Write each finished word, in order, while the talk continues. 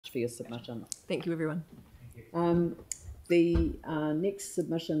for your submission. Thank you, everyone. The next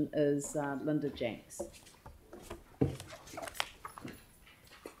submission is Lynda Janks.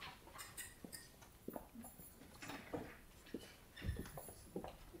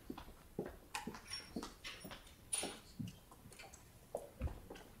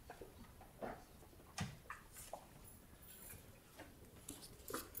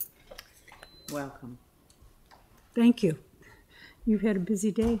 Welcome. Thank you. You've had a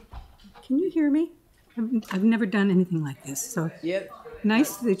busy day. Can you hear me? I've never done anything like this, so Yep.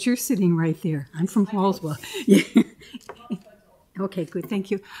 nice that you're sitting right there. I'm from Hallswell. Yeah. Okay, good.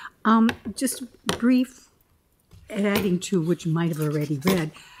 Thank you. Just brief, adding to what you might have already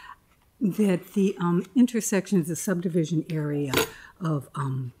read, that the intersection of the subdivision area of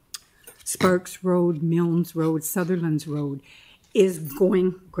Sparks Road, Milnes Road, Sutherland's Road is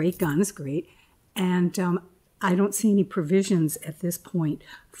going great guns, great, and I don't see any provisions at this point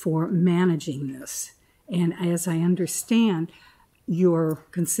for managing this. And as I understand, your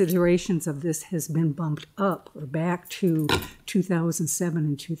considerations of this has been bumped up or back to 2007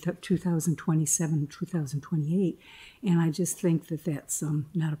 and 2027, 2028. And I just think that that's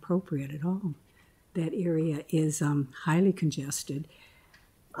not appropriate at all. That area is highly congested.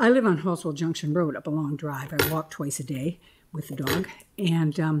 I live on Hallswell Junction Road up a long drive. I walk twice a day with the dog.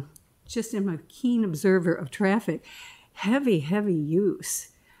 And just am a keen observer of traffic. Heavy use.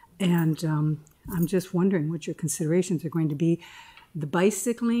 And I'm just wondering what your considerations are going to be. The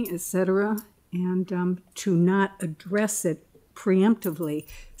bicycling, etc., and to not address it preemptively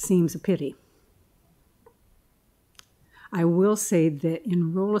seems a pity. I will say that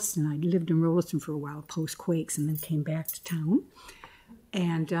in Rolliston, I lived in Rolliston for a while post-quakes and then came back to town.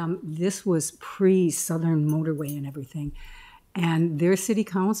 And this was pre-Southern Motorway and everything. And their city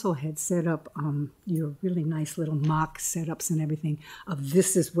council had set up your really nice little mock setups and everything of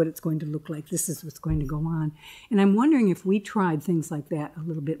this is what it's going to look like, this is what's going to go on. And I'm wondering if we tried things like that a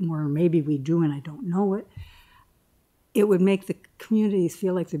little bit more, or maybe we do and I don't know it, it would make the communities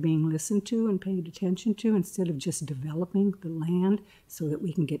feel like they're being listened to and paid attention to instead of just developing the land so that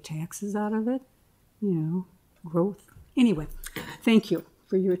we can get taxes out of it, you know, growth. Anyway, thank you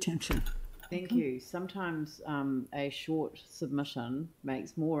for your attention. Thank you. Sometimes a short submission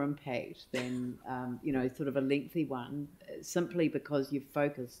makes more impact than, sort of a lengthy one, simply because you've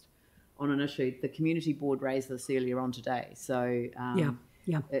focused on an issue. The community board raised this earlier on today, so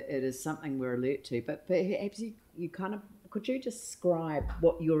it is something we're alert to. But perhaps you kind of, could you describe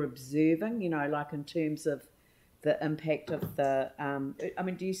what you're observing, like in terms of the impact of the,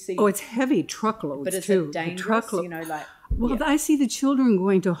 do you see... Oh, it's heavy truckloads, but is too. it dangerous, Well, I see the children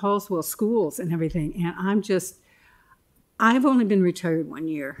going to Hallswell schools and everything, and I've only been retired 1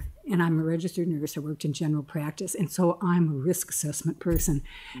 year, and I'm a registered nurse. I worked in general practice, and so I'm a risk assessment person.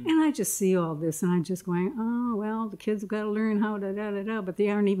 And I just see all this, and I'm just going, oh, well, the kids have got to learn how to but they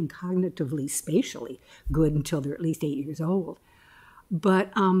aren't even cognitively, spatially good until they're at least 8 years old.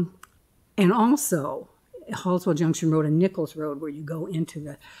 But, and also... Hallswell Junction Road and Nichols Road, where you go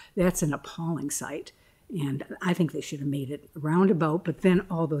into that's an appalling sight. And I think they should have made it a roundabout, but then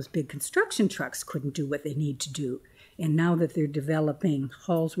all those big construction trucks couldn't do what they need to do. And now that they're developing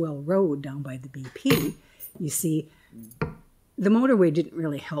Hallswell Road down by the BP, you see, the motorway didn't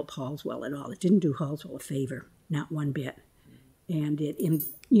really help Hallswell at all. It didn't do Hallswell a favor, not one bit. And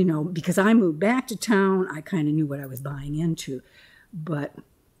because I moved back to town, I kind of knew what I was buying into. But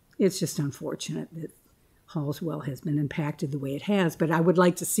it's just unfortunate that Hallswell has been impacted the way it has, but I would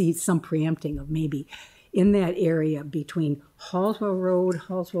like to see some preempting of maybe in that area between Hallswell Road,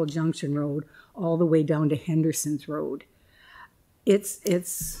 Hallswell Junction Road, all the way down to Henderson's Road. It's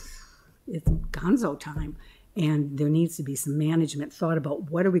gonzo time, and there needs to be some management thought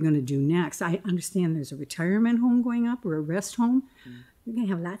about what are we going to do next. I understand there's a retirement home going up or a rest home. We're going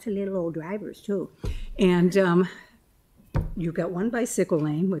to have lots of little old drivers too, and you've got one bicycle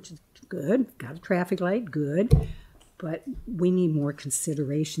lane, which is good, got a traffic light, good, but we need more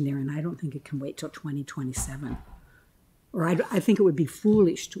consideration there, and I don't think it can wait till 2027. Or I think it would be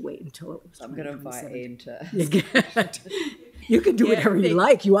foolish to wait until it was 2027. I'm going to invite Anne to... You can do whatever you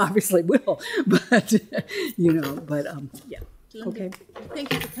like, you obviously will, but, yeah. Lynda, okay.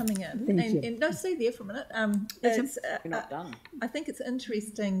 Thank you for coming in. Thank you. And no, stay there for a minute. You're not done. I think it's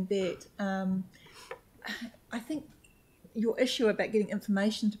interesting that I think your issue about getting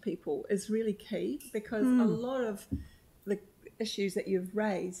information to people is really key, because a lot of the issues that you've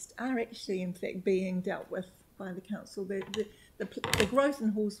raised are actually in fact being dealt with by the council. The the growth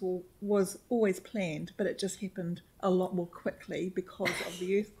in Horswell was always planned, but it just happened a lot more quickly because of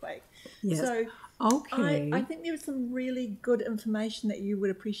the earthquake. Yes. So Okay. I think there is some really good information that you would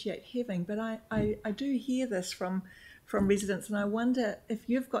appreciate having, but I do hear this from residents, and I wonder if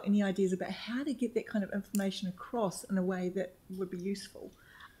you've got any ideas about how to get that kind of information across in a way that would be useful.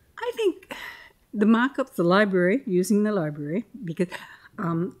 I think the mock-ups, the library, using the library, because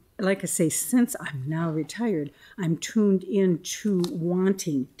like I say, since I'm now retired, I'm tuned into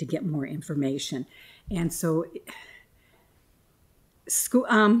wanting to get more information. And so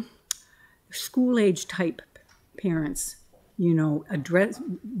school-age type parents,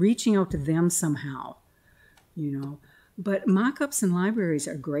 reaching out to them somehow, But mock-ups in libraries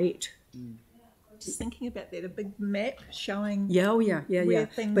are great. Just thinking about that, a big map showing where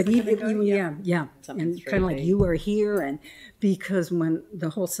things but are even going to go. And kind of like you are here, and because when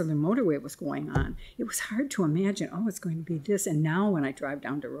the whole Southern Motorway was going on, it was hard to imagine, it's going to be this. And now when I drive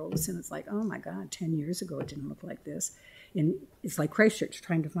down to Robeson, it's like, oh my God, 10 years ago it didn't look like this. And it's like Christchurch,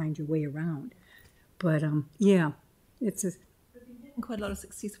 trying to find your way around. But it's quite a lot of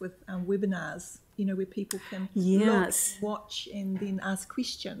success with webinars, where people can look, watch, and then ask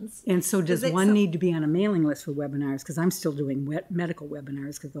questions. And so does one need to be on a mailing list for webinars? Because I'm still doing medical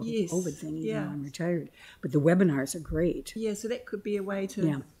webinars because the whole COVID thing, even though I'm retired. But the webinars are great. Yeah, so that could be a way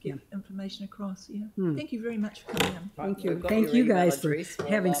to get information across. Yeah. Thank you very much for coming in. Thank you. Thank you guys for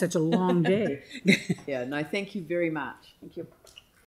having such a long day. Thank you very much. Thank you.